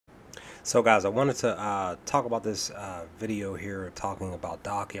So guys, I wanted to talk about this video here talking about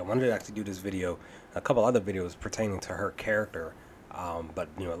Daki. I wanted to actually do this video, a couple other videos pertaining to her character, but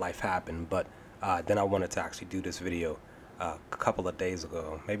life happened. But then I wanted to actually do this video a couple of days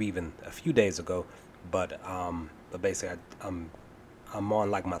ago, maybe even a few days ago. But basically, I'm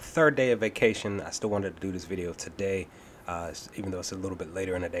on like my third day of vacation. I still wanted to do this video today, even though it's a little bit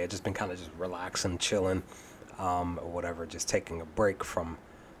later in the day. I've just been kind of just relaxing, chilling, or whatever, just taking a break from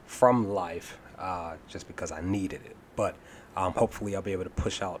life, just because I needed it. But hopefully I'll be able to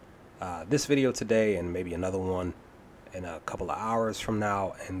push out this video today and maybe another one in a couple of hours from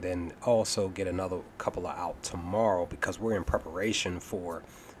now, and then also get another couple of out tomorrow, because we're in preparation for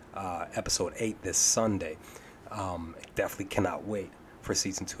episode 8 this Sunday. Definitely cannot wait for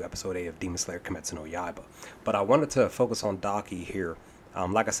season 2, episode 8 of Demon Slayer Kimetsu no Yaiba. But I wanted to focus on Daki here.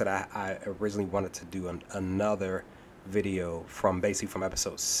 Like I said, I originally wanted to do another video from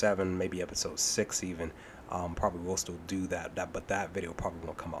episode 7, maybe episode 6 even. Probably will still do that, but that video probably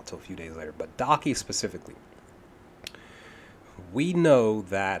won't come out till a few days later. But Daki specifically, we know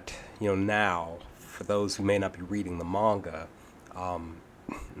that now, for those who may not be reading the manga,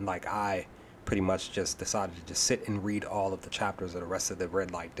 like I pretty much just decided to just sit and read all of the chapters of the rest of the red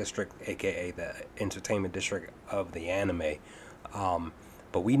light district, aka the entertainment district of the anime.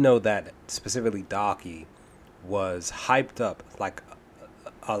 But we know that specifically Daki was hyped up like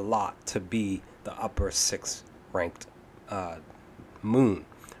a lot to be the upper 6 ranked moon,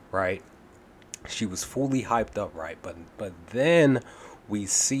 right? She was fully hyped up, right? But then we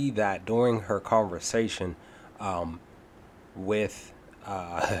see that during her conversation with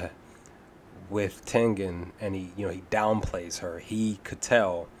Tengen, and he downplays her. He could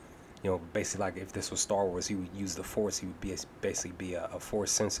tell, basically, like if this was Star Wars, he would use the Force. He would basically be a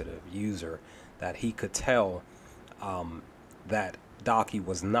Force sensitive user. That he could tell that Daki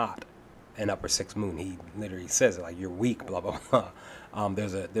was not an upper 6 moon. He literally says it, like, you're weak, blah blah blah.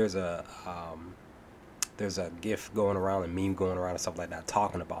 There's a GIF going around and meme going around and stuff like that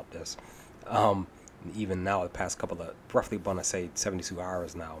talking about this. Even now, the past couple of, roughly, I want to say 72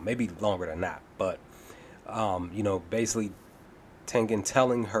 hours now, maybe longer than that. But basically, Tengen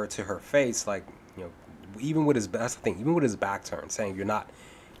telling her to her face, like, even with his, that's the thing, even with his back turned, saying you're not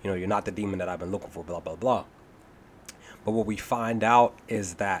the demon that I've been looking for, blah blah blah. But what we find out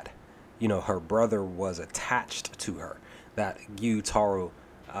is that her brother was attached to her. That Gyutaro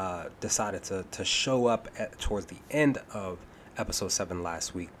decided to show up towards the end of episode 7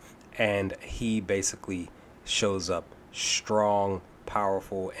 last week, and he basically shows up strong,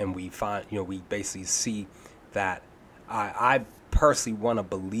 powerful, and we find we basically see that I personally want to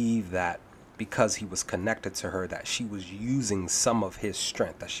believe that because he was connected to her, that she was using some of his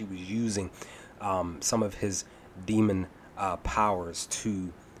strength, that she was using some of his demon powers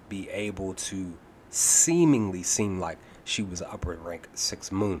to be able to seemingly seem like she was an upper rank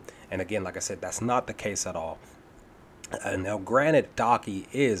 6 moon. And again, like I said, that's not the case at all. Now, granted, Daki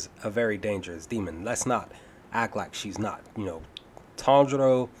is a very dangerous demon. Let's not act like she's not.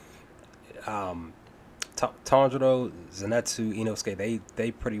 Tanjiro, Zenitsu, Inosuke,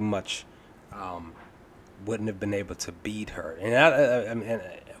 they pretty much wouldn't have been able to beat her. And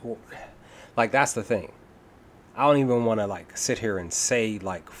like, that's the thing. I don't even want to like sit here and say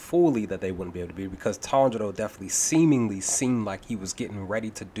like fully that they wouldn't be able to beat her, because Tanjiro definitely seemingly seemed like he was getting ready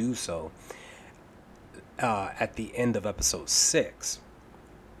to do so at the end of episode 6.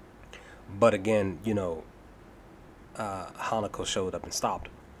 But again, Hanako showed up and stopped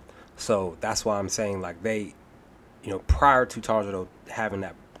him. So that's why I'm saying, like, they, prior to Tanjiro having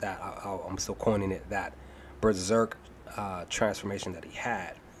that I'm still coining it, that berserk transformation that he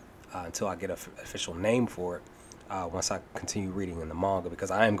had, until I get an official name for it, once I continue reading in the manga,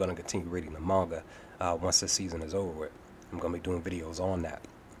 because I am going to continue reading the manga once this season is over with. I'm going to be doing videos on that,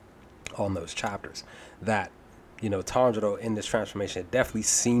 on those chapters. That Tanjiro in this transformation, it definitely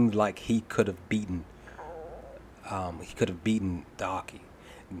seemed like he could have beaten Daki.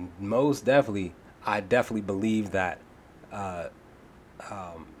 Most definitely, I definitely believe that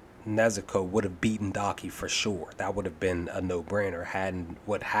Nezuko would have beaten Daki for sure. That would have been a no-brainer, hadn't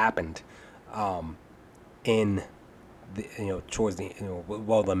what happened in the towards the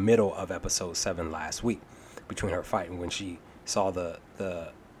the middle of episode 7 last week, between her fighting when she saw the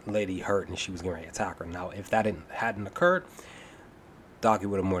lady hurt and she was getting ready to attack her. Now, if that hadn't occurred, Daki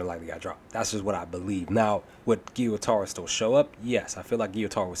would have more likely got dropped. That's just what I believe. Now, would Gyutaro still show up? Yes, I feel like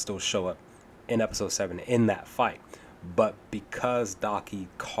Gyutaro would still show up in episode 7 in that fight. But because Daki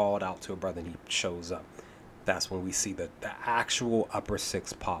called out to her brother and he shows up, that's when we see the actual upper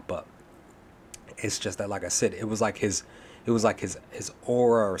 6 pop up. It's just that, like I said, it was like his it was like his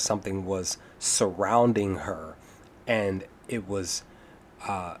aura or something was surrounding her, and it was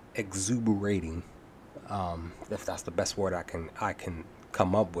exuberating, if that's the best word I can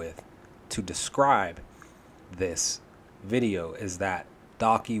come up with to describe this video, is that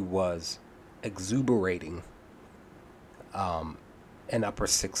Daki was exuberating an upper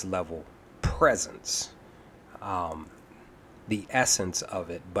sixth level presence, the essence of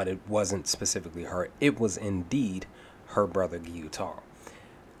it, but it wasn't specifically her. It was indeed her brother Gyutaro,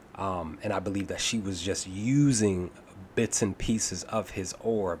 and I believe that she was just using bits and pieces of his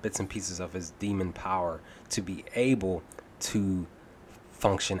aura, bits and pieces of his demon power to be able to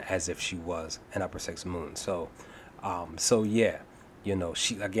function as if she was an upper sixth moon. So yeah, you know,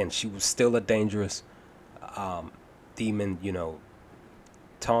 she was still a dangerous demon. You know,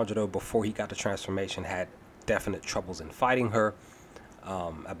 Tanjiro, before he got the transformation, had definite troubles in fighting her.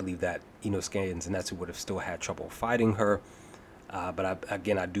 I believe that Inosuke and Zenitsu would have still had trouble fighting her, but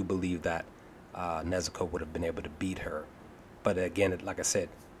I do believe that Nezuko would have been able to beat her. But again, like I said,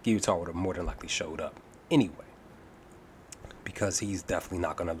 Gyutaro would have more than likely showed up anyway, because he's definitely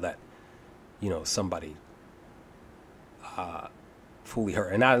not going to let somebody fully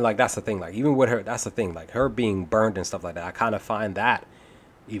hurt. And that's the thing, like, even with her, that's the thing, like, her being burned and stuff like that, I kind of find that,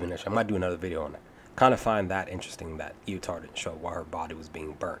 even if I might do another video on that, kind of find that interesting, that Gyutaro didn't show while her body was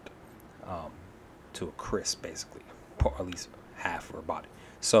being burnt to a crisp, basically, or at least half of her body.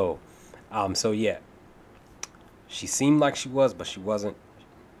 So yeah, she seemed like she was, but she wasn't.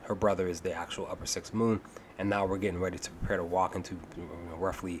 Her brother is the actual upper sixth moon, and now we're getting ready to prepare to walk into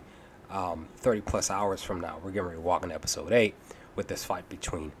roughly 30 plus hours from now. We're getting ready to walk into episode 8 with this fight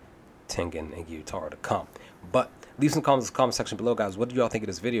between Tengen and Gyutaro to come. But leave some comments in the comment section below, guys. What did y'all think of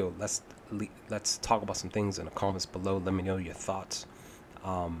this video? Let's talk about some things in the comments below. Let me know your thoughts.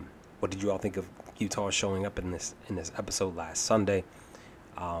 What did you all think of Gyutaro showing up in this episode last Sunday?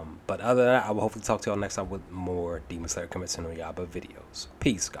 But other than that, I will hopefully talk to y'all next time with more Demon Slayer Kimetsu no Yaiba videos.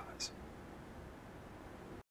 Peace, guys.